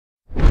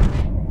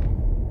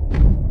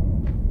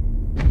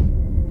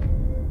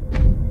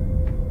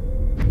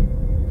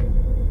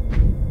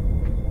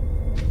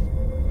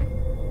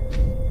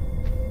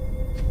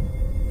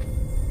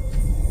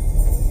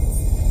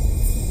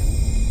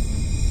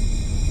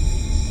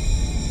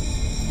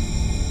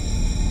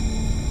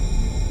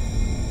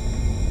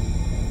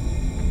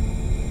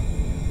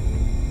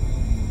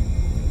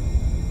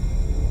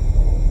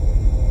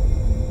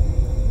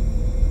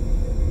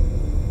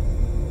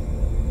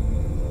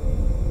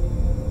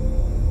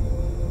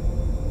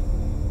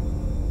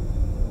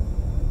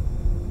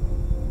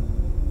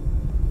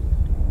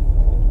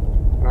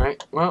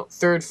well,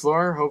 third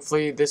floor.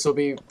 Hopefully this will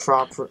be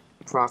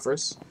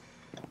proffers.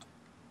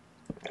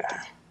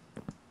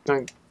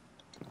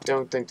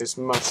 Don't think there's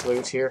much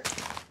loot here.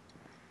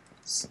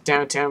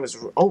 Downtown is...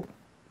 Oh!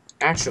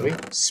 Actually,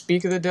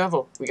 speak of the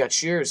devil. We got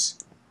shears.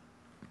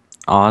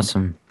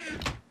 Awesome.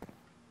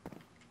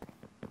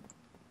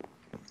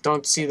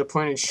 Don't see the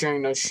point in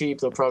shearing those sheep.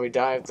 They'll probably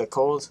die of the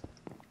cold.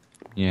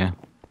 Yeah.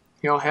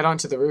 Here, I'll head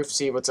onto the roof,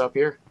 see what's up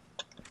here.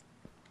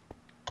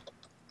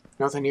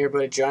 Nothing here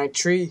but a giant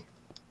tree.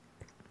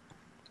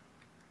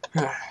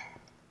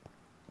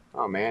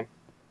 Oh, man.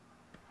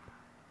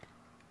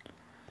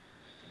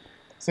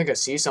 I think I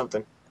see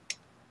something.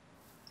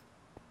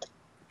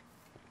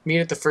 Meet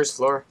at the first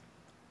floor.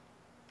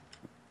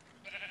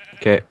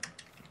 Okay.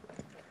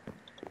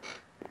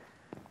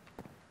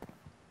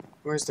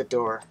 Where's the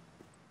door?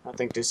 I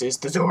think this is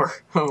the door.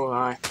 Oh,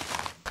 my.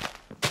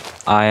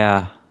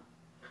 I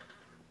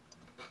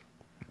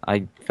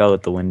fell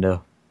at the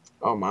window.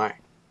 Oh, my.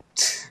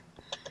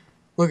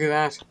 Look at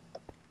that.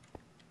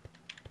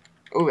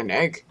 Oh, an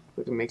egg.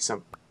 We can make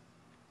some.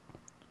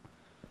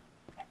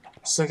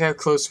 Just look how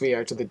close we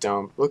are to the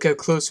dome. Look how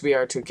close we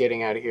are to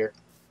getting out of here.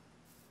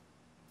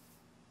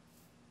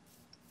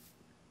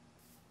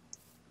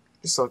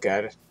 Just look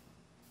at it.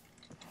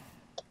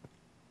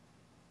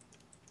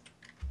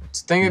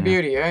 It's a thing of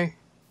beauty, eh?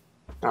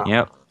 Oh.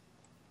 Yep.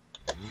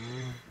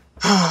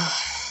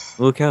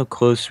 Look how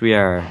close we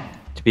are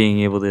to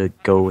being able to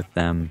go with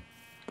them.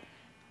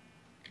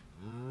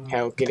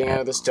 How getting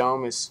out of this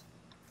dome would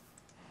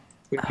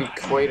be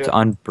quite It's a...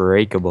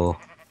 unbreakable.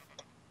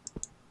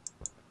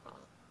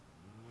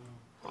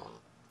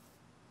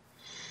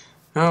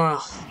 Oh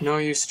well, no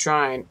use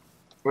trying.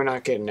 We're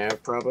not getting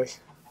out, probably.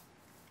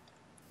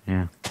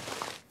 Yeah.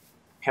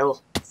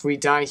 Hell, if we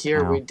die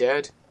here, Ow. we're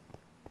dead.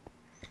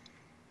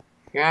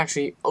 Yeah,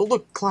 actually... Oh,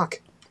 look,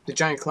 clock. The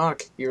giant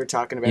clock you were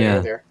talking about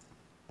earlier.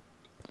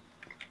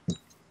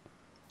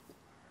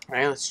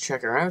 Alright, let's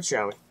check her out,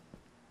 shall we?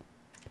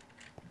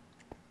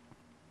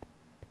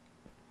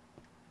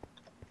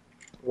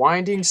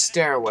 Winding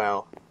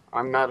stairwell.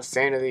 I'm not a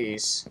fan of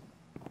these.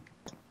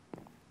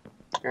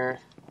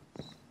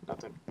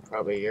 Nothing.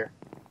 Probably here.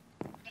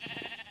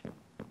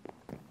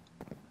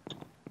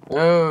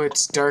 Oh,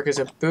 it's dark as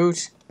a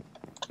boot.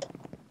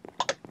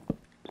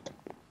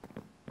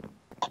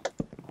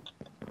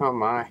 Oh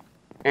my.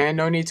 And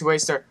no need to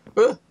waste our...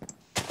 Oh,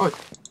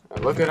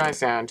 look what I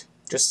found.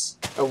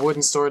 Just a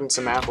wooden sword and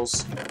some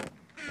apples.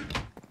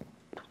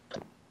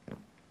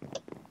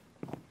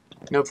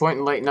 No point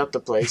in lighting up the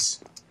place.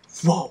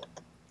 Whoa!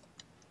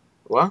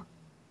 What?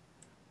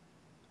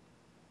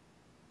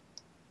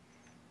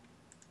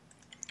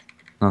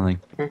 Nothing.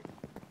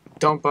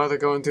 Don't bother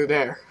going through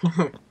there.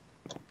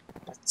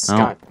 It's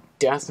got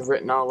death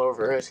written all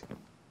over it.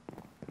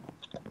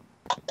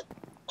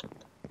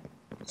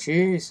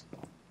 Jeez.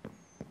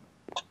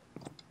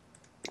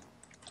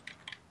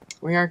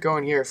 We aren't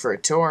going here for a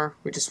tour.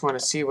 We just want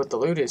to see what the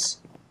loot is.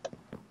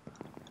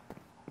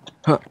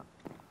 Huh.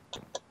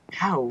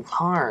 How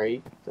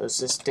high does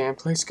this damn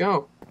place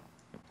go?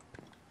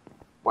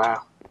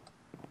 Wow.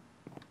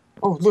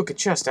 Oh, look, a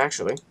chest,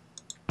 actually.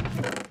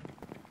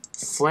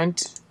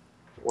 Flint.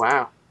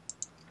 Wow.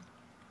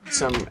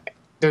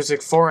 There's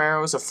like 4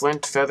 arrows, a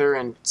flint, feather,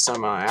 and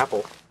some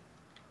apple.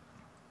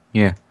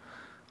 Yeah.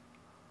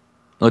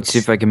 Let's see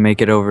if I can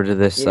make it over to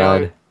this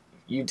side. Know,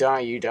 you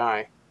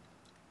die.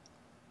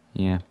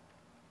 Yeah.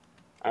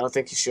 I don't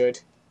think you should.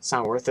 It's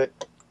not worth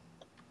it.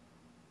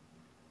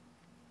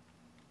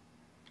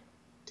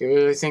 Do you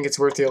really think it's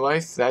worth your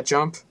life, that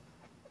jump?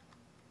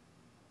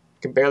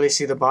 You can barely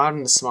see the bottom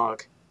of the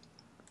smog.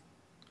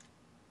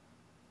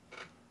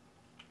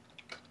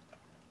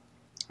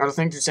 I don't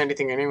think there's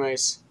anything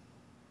anyways.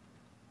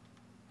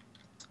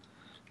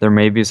 There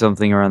may be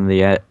something around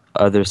the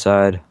other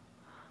side.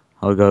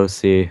 I'll go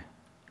see.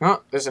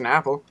 Oh, there's an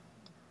apple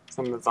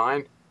from the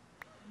vine.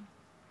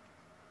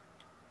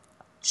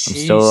 I'm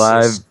still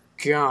alive. Jesus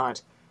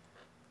God.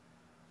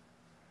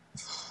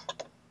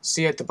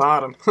 See you at the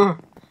bottom.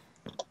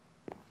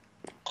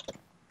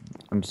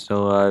 I'm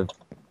still alive.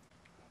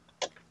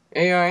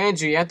 Hey,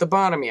 Andrew, you at the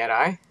bottom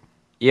yet,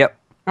 Yep.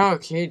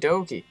 Okay,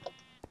 dokie.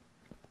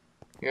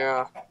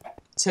 Yeah.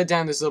 Let's head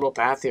down this little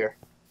path here.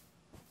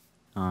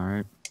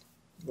 Alright.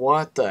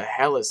 What the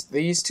hell is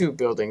these two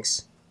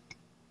buildings?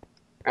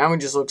 That one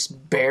just looks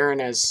barren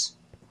as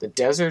the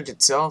desert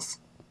itself.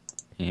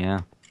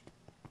 Yeah.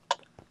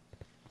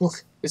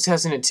 Look, this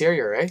has an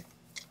interior, eh?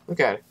 Look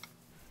at it.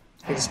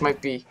 I think this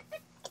might be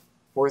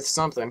worth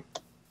something.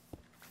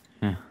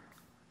 Yeah.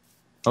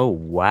 Oh,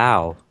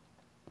 wow.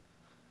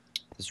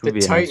 This would The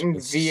be a Titan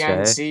nice place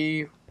to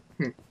stay.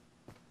 VNC.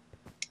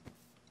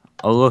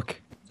 Oh,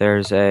 look.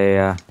 There's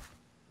a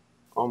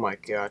Oh my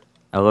god.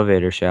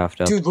 elevator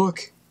shaft up. Dude,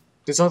 look.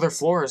 There's other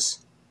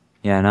floors.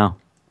 Yeah, I know.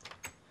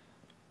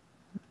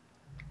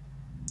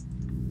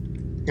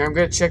 Here, I'm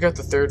gonna check out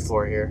the third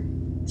floor here.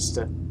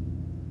 It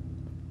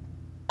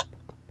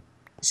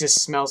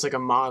just smells like a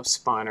mob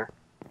spawner.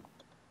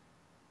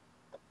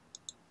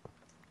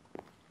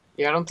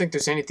 Yeah, I don't think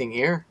there's anything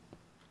here.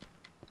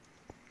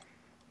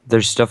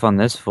 There's stuff on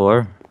this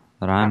floor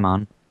that I'm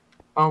on.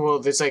 Oh, well,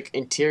 there's like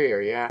interior,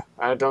 yeah.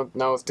 I don't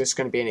know if there's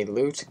going to be any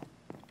loot.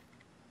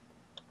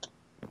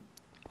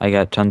 I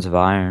got tons of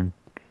iron.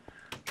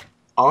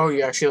 Oh,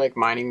 you actually like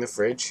mining the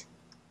fridge?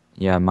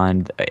 Yeah,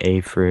 mined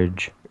a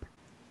fridge.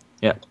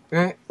 Yeah.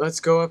 Alright,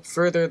 let's go up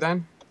further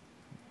then.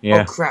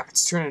 Yeah. Oh crap,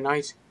 it's turning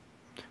night.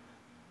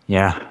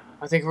 Yeah.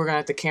 I think we're gonna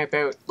have to camp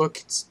out. Look,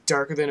 it's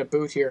darker than a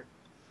boot here.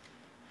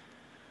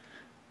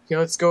 Okay,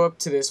 let's go up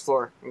to this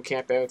floor and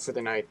camp out for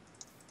the night.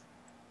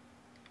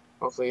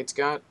 Hopefully it's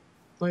got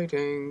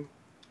lighting.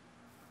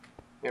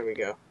 There we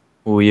go.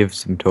 We have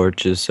some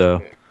torches,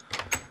 so.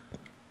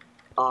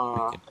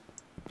 Okay.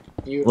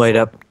 Beautiful. Light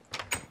up.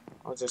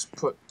 I'll just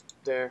put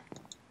there.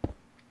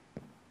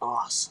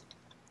 Awesome.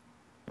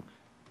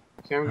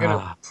 Okay, I'm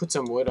gonna put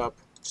some wood up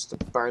just to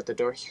bar the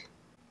door here.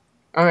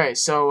 Okay,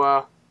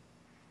 so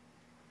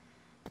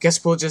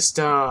guess we'll just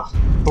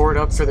board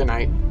up for the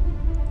night.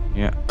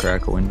 Yeah,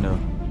 crack a window.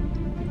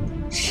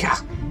 Yeah,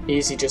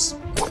 easy, just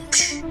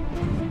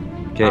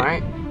Okay.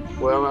 Alright,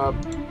 well,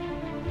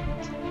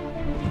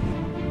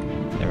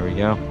 There we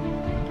go.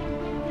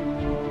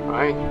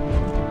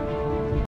 alright.